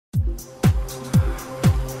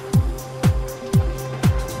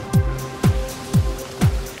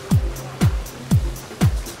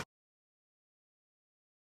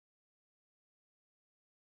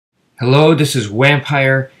Hello, this is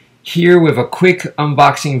wmpyr here with a quick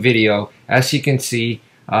unboxing video. As you can see,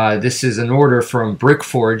 this is an order from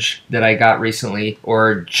brickforge that I got recently,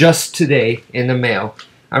 or just today, in the mail.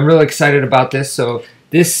 I'm really excited about this. So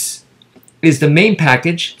this is the main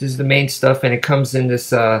package. This is the main stuff, and it comes in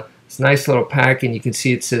this nice little pack, and you can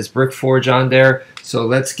see it says brickforge on there. So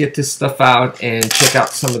let's get this stuff out and check out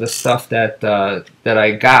some of the stuff that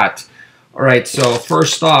I got. Alright, so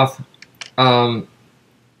first off,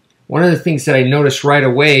 one of the things that I noticed right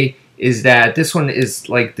away is that this one is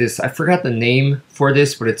like this, I forgot the name for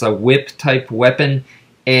this, but it's a whip type weapon,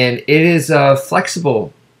 and it is a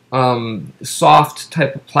flexible, soft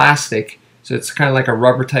type of plastic, so it's kind of like a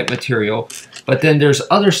rubber type material. But then there's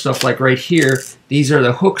other stuff like right here. These are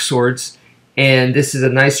the hook swords, and this is a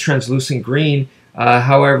nice translucent green.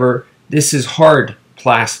 However, this is hard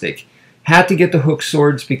plastic. Had to get the hook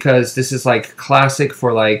swords because this is like classic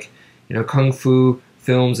for, like, you know, kung fu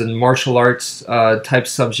films and martial arts type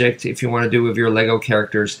subject. If you want to do with your Lego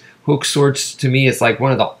characters, hook swords to me is like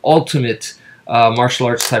one of the ultimate martial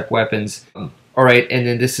arts type weapons. Alright, and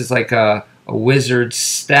then this is like a wizard's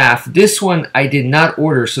staff. This one I did not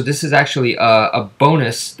order, so this is actually a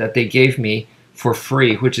bonus that they gave me for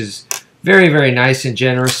free, which is very, very nice and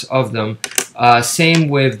generous of them. Same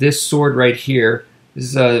with this sword right here. This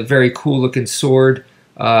is a very cool looking sword.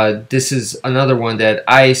 This is another one that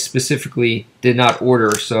I specifically did not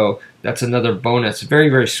order, so that's another bonus. Very,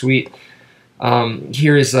 very sweet.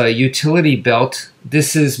 Here is a utility belt.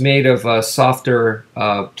 This is made of softer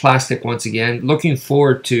plastic once again. Looking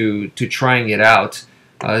forward to trying it out.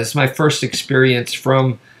 This is my first experience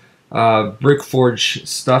from brickforge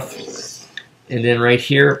stuff. And then right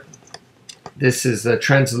here, this is a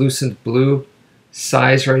translucent blue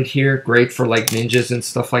size right here. Great for like ninjas and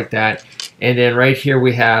stuff like that. And then right here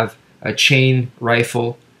we have a chain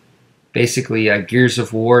rifle, basically a Gears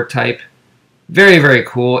of War type. Very, very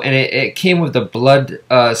cool. And it came with the blood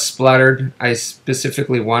splattered. I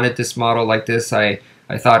specifically wanted this model like this. I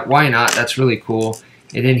thought, why not? That's really cool.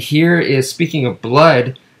 And then here is, speaking of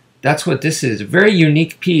blood, that's what this is. A very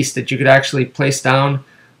unique piece that you could actually place down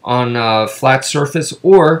on a flat surface,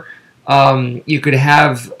 or you could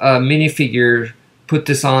have a minifigure put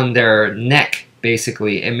this on their neck,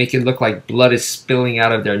 basically, and make it look like blood is spilling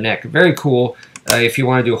out of their neck. Very cool if you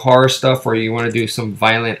want to do horror stuff, or you want to do some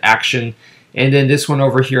violent action. And then this one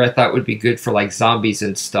over here I thought would be good for like zombies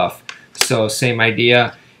and stuff. So same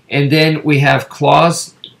idea. And then we have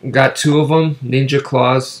claws. Got two of them. Ninja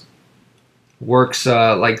claws. Works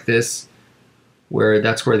like this, where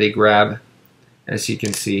that's where they grab, as you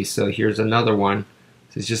can see. So here's another one.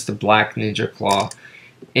 This is just a black ninja claw.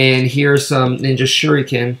 And here's some ninja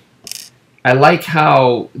shuriken. I like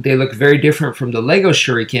how they look very different from the Lego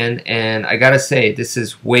shuriken, and I gotta say, this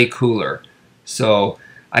is way cooler. So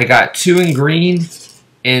I got two in green,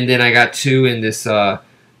 and then I got two in this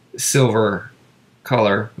silver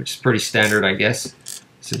color, which is pretty standard, I guess.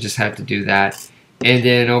 So just had to do that. And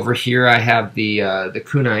then over here I have the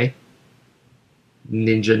kunai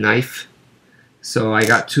ninja knife. So I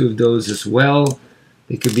got two of those as well.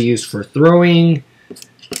 They could be used for throwing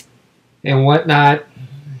and whatnot.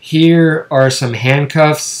 Here are some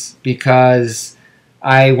handcuffs because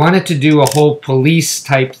I wanted to do a whole police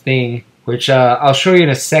type thing, which I'll show you in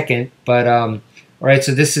a second. But alright,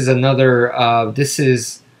 so this is another, this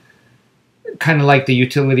is kind of like the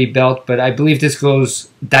utility belt, but I believe this goes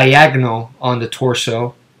diagonal on the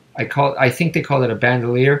torso. I think they call it a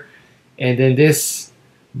bandolier. And then this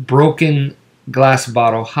broken glass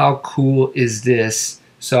bottle. How cool is this?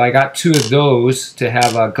 So I got two of those to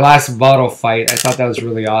have a glass bottle fight. I thought that was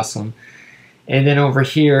really awesome. And then over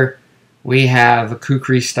here we have a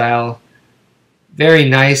kukri style. Very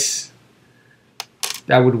nice.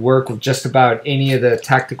 That would work with just about any of the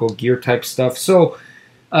tactical gear type stuff. So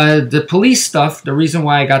the police stuff, the reason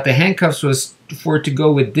why I got the handcuffs was for it to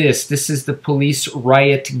go with this. This is the police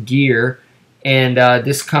riot gear. And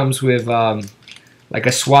this comes with like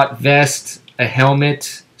a SWAT vest, a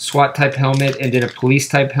helmet, SWAT type helmet, and then a police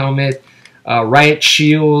type helmet, riot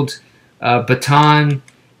shield, baton,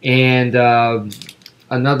 and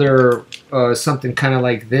another something kind of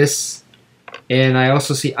like this. And I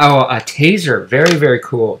also see, oh, a taser. Very, very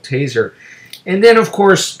cool taser. And then of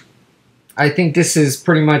course, I think this is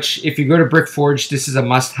pretty much, if you go to brickforge, this is a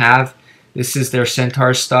must-have. This is their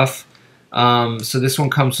centaur stuff. So this one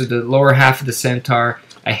comes with the lower half of the centaur,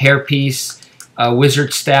 a hairpiece, a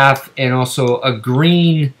wizard staff, and also a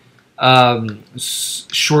green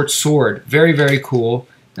short sword. Very, very cool.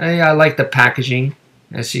 I like the packaging,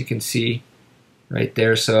 as you can see right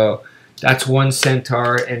there. So that's one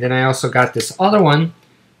centaur. And then I also got this other one.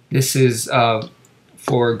 This is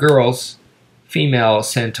for girls, female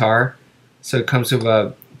centaur. So it comes with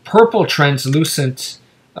a purple translucent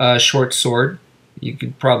short sword. You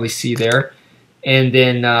could probably see there. And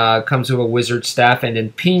then comes with a wizard staff, and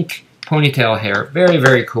then pink ponytail hair. Very,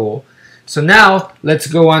 very cool. So now let's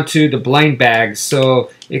go on to the blind bags. So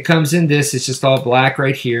it comes in this. It's just all black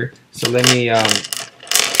right here. So let me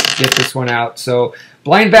get this one out. So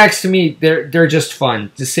blind bags to me, they're just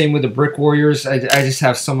fun. The same with the Brick Warriors. I just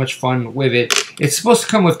have so much fun with it. It's supposed to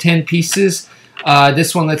come with 10 pieces.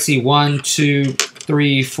 This one, let's see, 1, 2,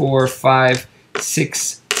 3, 4, 5,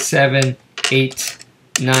 6, 7, 8,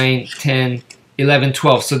 9, 10, 11,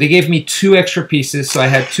 12. So they gave me 2 extra pieces. So I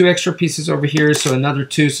had 2 extra pieces over here, so another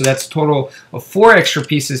 2. So that's a total of 4 extra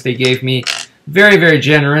pieces they gave me. Very, very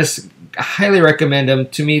generous. I highly recommend them.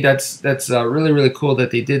 To me, that's really, really cool that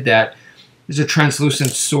they did that. There's a translucent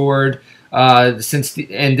sword. And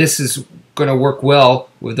this is going to work well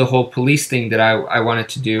with the whole police thing that I wanted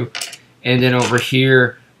to do. And then over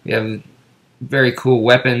here, we have very cool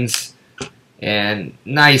weapons and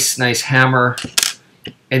nice hammer.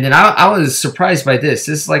 And then I was surprised by this.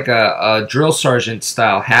 This is like a drill sergeant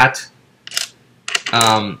style hat.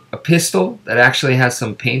 A pistol that actually has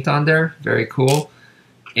some paint on there. Very cool.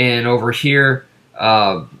 And over here,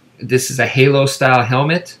 this is a Halo style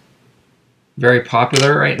helmet. Very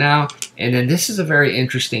popular right now. And then this is a very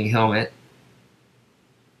interesting helmet.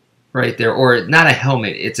 Right there. Or not a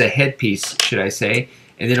helmet. It's a headpiece, should I say.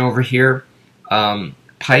 And then over here,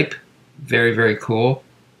 pipe. Very, very cool.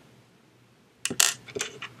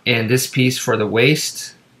 And this piece for the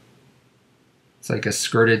waist. It's like a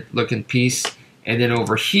skirted looking piece. And then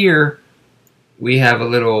over here, we have a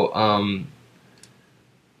little,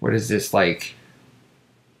 what is this, like,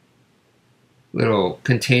 little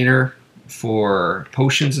container for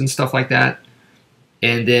potions and stuff like that.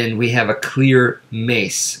 And then we have a clear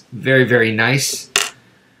mace. Very, very nice.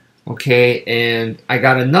 Okay, and I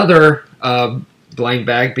got another blind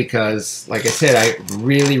bag because, like I said, I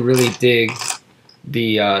really, really dig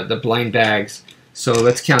the blind bags. So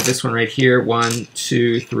let's count this one right here. 1,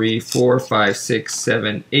 2, 3, 4, 5, 6,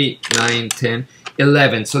 7, 8, 9, 10,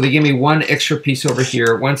 11. So they give me 1 extra piece over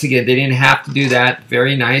here. Once again, they didn't have to do that.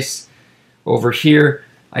 Very nice. Over here,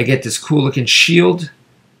 I get this cool looking shield.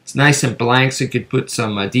 It's nice and blank, so you could put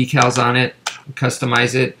some decals on it,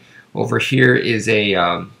 customize it. Over here is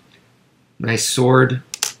a nice sword.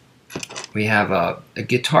 We have a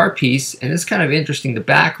guitar piece, and it's kind of interesting. The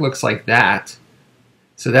back looks like that.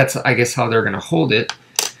 So that's, I guess, how they're going to hold it.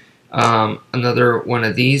 Another one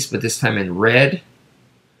of these, but this time in red.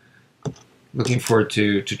 Looking forward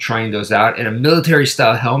to trying those out. And a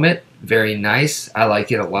military-style helmet. Very nice. I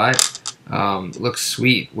like it a lot. Looks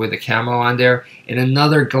sweet with a camo on there. And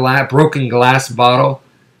another broken glass bottle.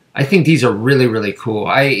 I think these are really, really cool.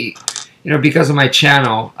 Because of my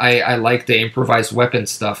channel, I like the improvised weapon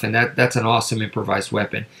stuff, and that's an awesome improvised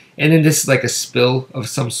weapon. And then this is like a spill of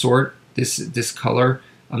some sort. This color.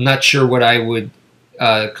 I'm not sure what I would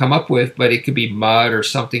come up with, but it could be mud or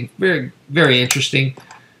something very, very interesting.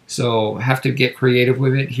 So have to get creative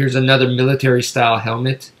with it. Here's another military style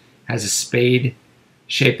helmet. Has a spade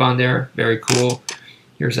shape on there. Very cool.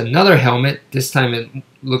 Here's another helmet. This time it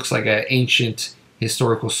looks like an ancient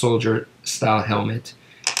historical soldier style helmet.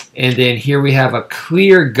 And then here we have a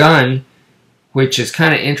clear gun, which is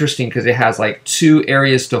kind of interesting because it has like 2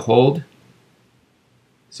 areas to hold.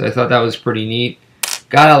 So I thought that was pretty neat.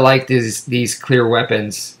 Gotta like these clear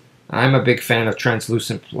weapons. I'm a big fan of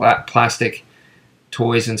translucent plastic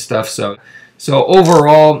toys and stuff. So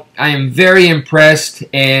overall, I am very impressed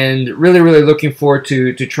and really, really looking forward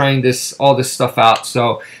to trying all this stuff out.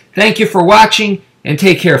 So thank you for watching, and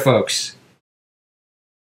take care, folks.